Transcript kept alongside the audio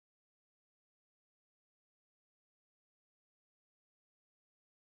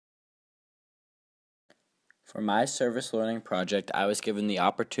For my service learning project, I was given the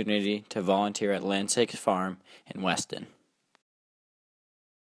opportunity to volunteer at Landsake Farm in Weston.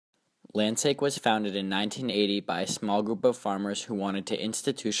 Landsake was founded in 1980 by a small group of farmers who wanted to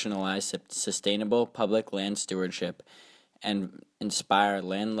institutionalize sustainable public land stewardship and inspire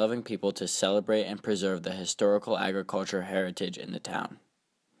land-loving people to celebrate and preserve the historical agriculture heritage in the town.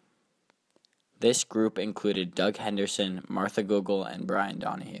 This group included Doug Henderson, Martha Google, and Brian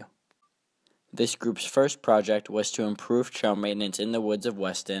Donahue. This group's first project was to improve trail maintenance in the woods of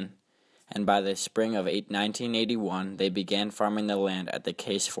Weston, and by the spring of 1981, they began farming the land at the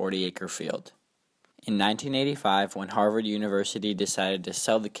Case 40-acre field. In 1985, when Harvard University decided to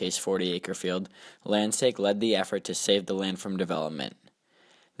sell the Case 40-acre field, Landsake led the effort to save the land from development.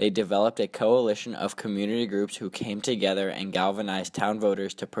 They developed a coalition of community groups who came together and galvanized town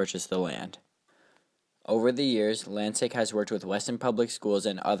voters to purchase the land. Over the years, Landsake has worked with Weston Public Schools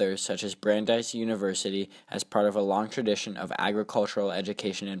and others such as Brandeis University as part of a long tradition of agricultural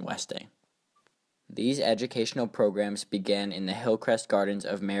education in Weston. These educational programs began in the Hillcrest Gardens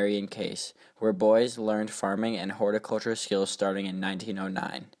of Marion Case, where boys learned farming and horticulture skills starting in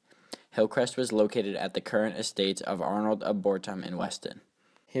 1909. Hillcrest was located at the current estates of Arnold Arboretum in Weston.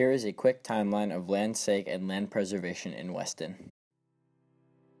 Here is a quick timeline of Landsake and land preservation in Weston.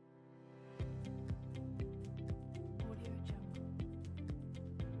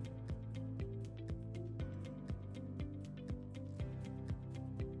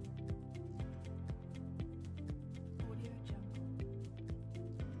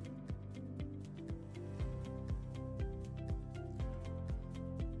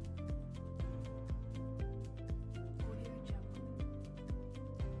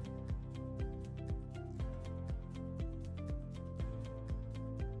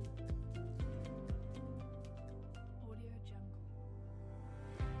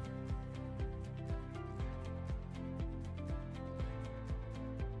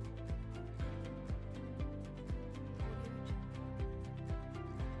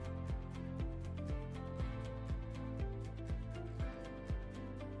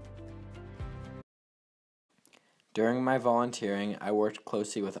 During my volunteering, I worked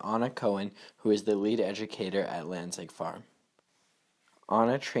closely with Anna Cohen, who is the lead educator at Landsake Farm.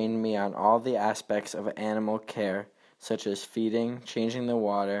 Anna trained me on all the aspects of animal care, such as feeding, changing the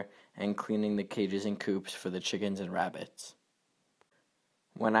water, and cleaning the cages and coops for the chickens and rabbits.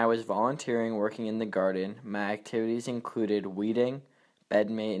 When I was volunteering working in the garden, my activities included weeding, bed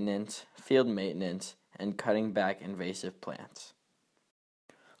maintenance, field maintenance, and cutting back invasive plants.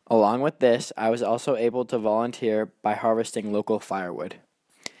 Along with this, I was also able to volunteer by harvesting local firewood.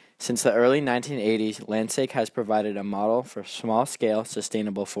 Since the early 1980s, Landsake has provided a model for small-scale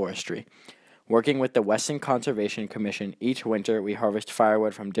sustainable forestry. Working with the Weston Conservation Commission, each winter we harvest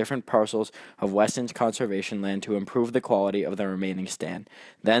firewood from different parcels of Weston's conservation land to improve the quality of the remaining stand,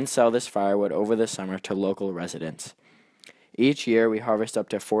 then sell this firewood over the summer to local residents. Each year, we harvest up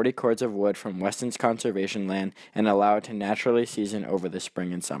to 40 cords of wood from Weston's conservation land and allow it to naturally season over the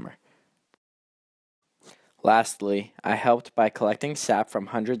spring and summer. Lastly, I helped by collecting sap from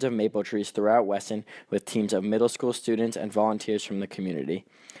hundreds of maple trees throughout Weston with teams of middle school students and volunteers from the community.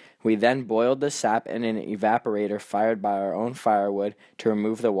 We then boiled the sap in an evaporator fired by our own firewood to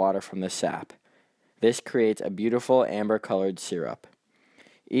remove the water from the sap. This creates a beautiful amber-colored syrup.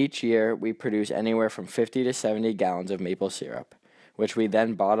 Each year, we produce anywhere from 50 to 70 gallons of maple syrup, which we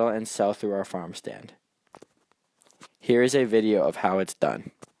then bottle and sell through our farm stand. Here is a video of how it's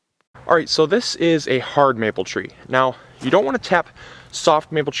done. Alright, so this is a hard maple tree. Now, you don't want to tap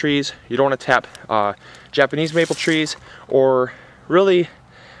soft maple trees, you don't want to tap Japanese maple trees, or really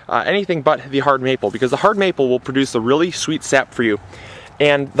anything but the hard maple, because the hard maple will produce a really sweet sap for you.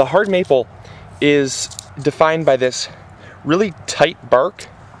 And the hard maple is defined by this really tight bark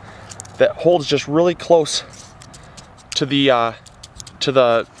that holds just really close to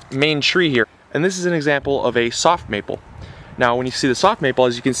the main tree here. And this is an example of a soft maple. Now when you see the soft maple,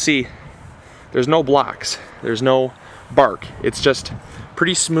 as you can see, there's no blocks, there's no bark. It's just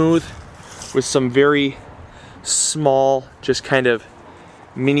pretty smooth with some very small, just kind of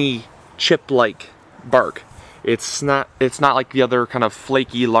mini chip-like bark. It's not like the other kind of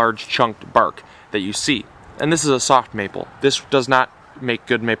flaky, large chunked bark that you see. And this is a soft maple. This does not make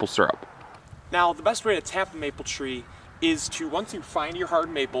good maple syrup. Now, the best way to tap a maple tree is to, once you find your hard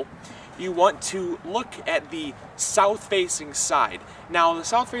maple, you want to look at the south-facing side. Now, the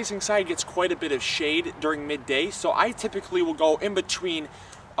south-facing side gets quite a bit of shade during midday, so I typically will go in between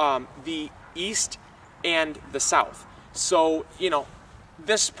the east and the south. So, you know,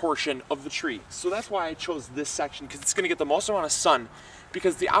 this portion of the tree. So that's why I chose this section, because it's going to get the most amount of sun,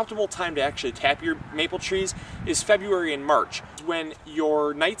 because the optimal time to actually tap your maple trees is February and March, when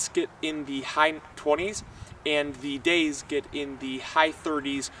your nights get in the high 20s and the days get in the high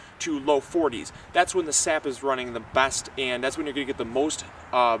 30s to low 40s. That's when the sap is running the best, and that's when you're going to get the most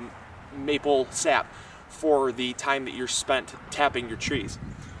maple sap for the time that you're spent tapping your trees.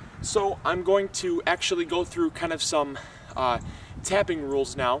 So I'm going to actually go through kind of some tapping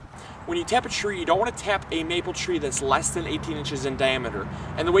rules now. When you tap a tree, you don't want to tap a maple tree that's less than 18 inches in diameter.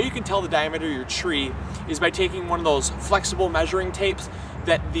 And the way you can tell the diameter of your tree is by taking one of those flexible measuring tapes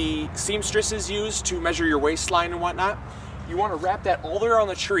that the seamstresses use to measure your waistline and whatnot. You want to wrap that all the way around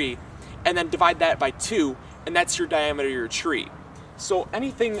the tree and then divide that by 2, and that's your diameter of your tree. So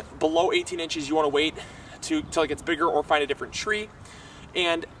anything below 18 inches you want to wait till it gets bigger or find a different tree.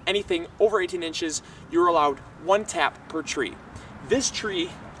 And anything over 18 inches, you're allowed 1 tap per tree. This tree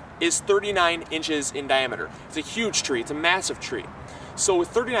is 39 inches in diameter. It's a huge tree, it's a massive tree. So with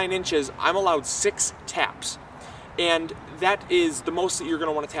 39 inches, I'm allowed 6 taps. And that is the most that you're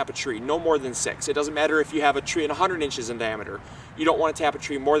gonna wanna tap a tree, no more than 6. It doesn't matter if you have a tree in 100 inches in diameter. You don't wanna tap a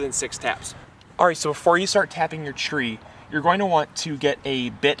tree more than 6 taps. All right, so before you start tapping your tree, you're going to want to get a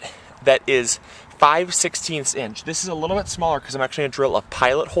bit that is 5/16 inch. This is a little bit smaller because I'm actually gonna drill a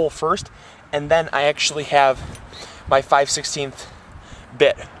pilot hole first, and then I actually have my 5/16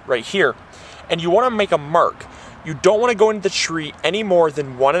 bit right here. And you wanna make a mark. You don't wanna go into the tree any more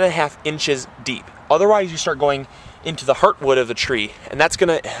than 1.5 inches deep. Otherwise you start going into the heartwood of the tree, and that's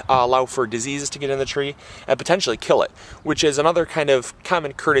gonna allow for diseases to get in the tree and potentially kill it, which is another kind of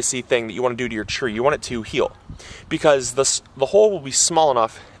common courtesy thing that you wanna do to your tree. You want it to heal, because the hole will be small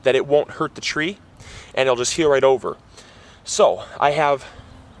enough that it won't hurt the tree, and it'll just heal right over. So I have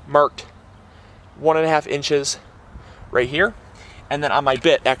marked 1.5 inches right here, and then on my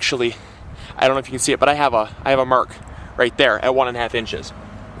bit, actually, I don't know if you can see it, but I have a mark right there at 1.5 inches.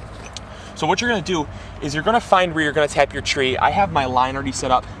 So what you're gonna do is you're gonna find where you're gonna tap your tree. I have my line already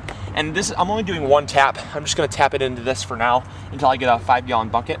set up, and I'm only doing 1 tap. I'm just gonna tap it into this for now until I get a 5-gallon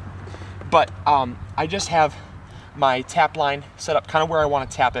bucket. But I just have my tap line set up kind of where I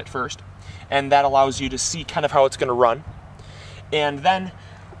want to tap it first, and that allows you to see kind of how it's going to run. And then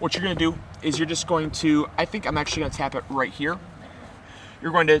what you're going to do is you're just going to, I think I'm actually going to tap it right here.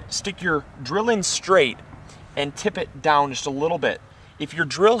 You're going to stick your drill in straight and tip it down just a little bit. If your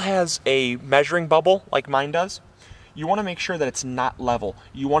drill has a measuring bubble like mine does, you want to make sure that it's not level.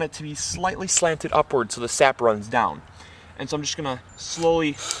 You want it to be slightly slanted upward so the sap runs down. And so I'm just going to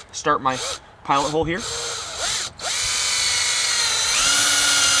slowly start my pilot hole here.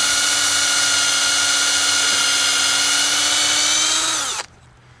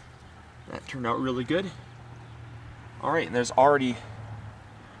 That turned out really good. All right, and there's already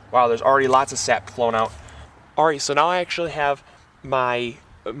lots of sap flowing out. All right, so now I actually have my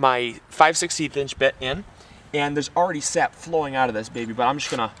 5/16 inch bit in, and there's already sap flowing out of this baby, but I'm just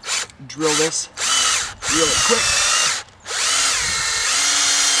gonna drill this really quick.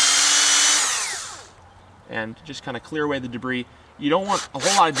 And just kind of clear away the debris. You don't want a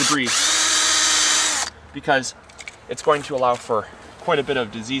whole lot of debris because it's going to allow for quite a bit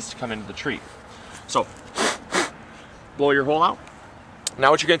of disease to come into the tree. So, blow your hole out. Now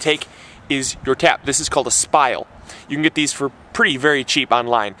what you're gonna take is your tap. This is called a spile. You can get these for very cheap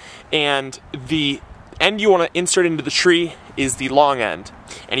online. And the end you wanna insert into the tree is the long end.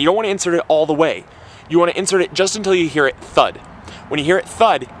 And you don't wanna insert it all the way. You wanna insert it just until you hear it thud. When you hear it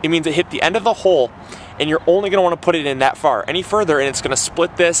thud, it means it hit the end of the hole, and you're only gonna wanna put it in that far. Any further, and it's gonna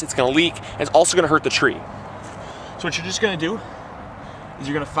split this, it's gonna leak, and it's also gonna hurt the tree. So what you're just gonna do is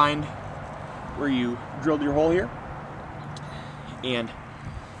you're gonna find where you drilled your hole here, and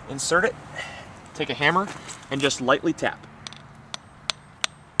insert it, take a hammer, and just lightly tap.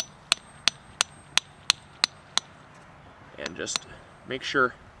 And just make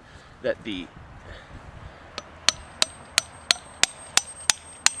sure that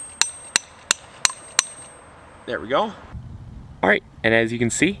there we go. All right, and as you can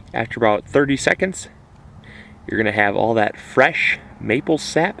see, after about 30 seconds, you're gonna have all that fresh maple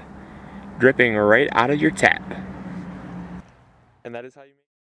sap dripping right out of your tap. And that is how you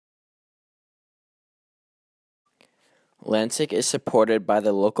Lansing is supported by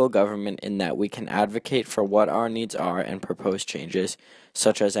the local government in that we can advocate for what our needs are and propose changes,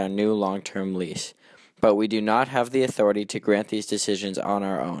 such as our new long-term lease. But we do not have the authority to grant these decisions on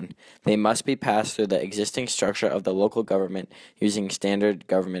our own. They must be passed through the existing structure of the local government using standard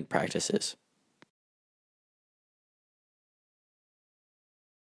government practices.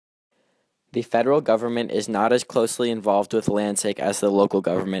 The federal government is not as closely involved with Landsec as the local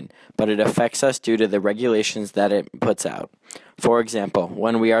government, but it affects us due to the regulations that it puts out. For example,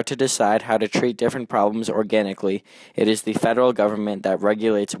 when we are to decide how to treat different problems organically, it is the federal government that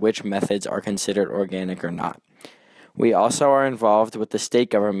regulates which methods are considered organic or not. We also are involved with the state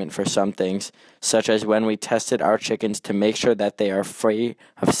government for some things, such as when we tested our chickens to make sure that they are free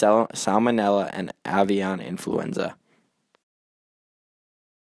of salmonella and avian influenza.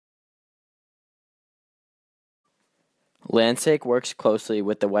 Landsec works closely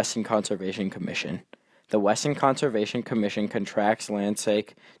with the Western Conservation Commission. The Western Conservation Commission contracts Landsec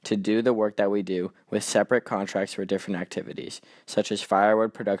to do the work that we do with separate contracts for different activities, such as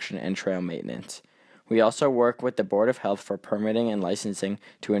firewood production and trail maintenance. We also work with the Board of Health for permitting and licensing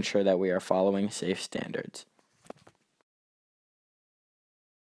to ensure that we are following safe standards.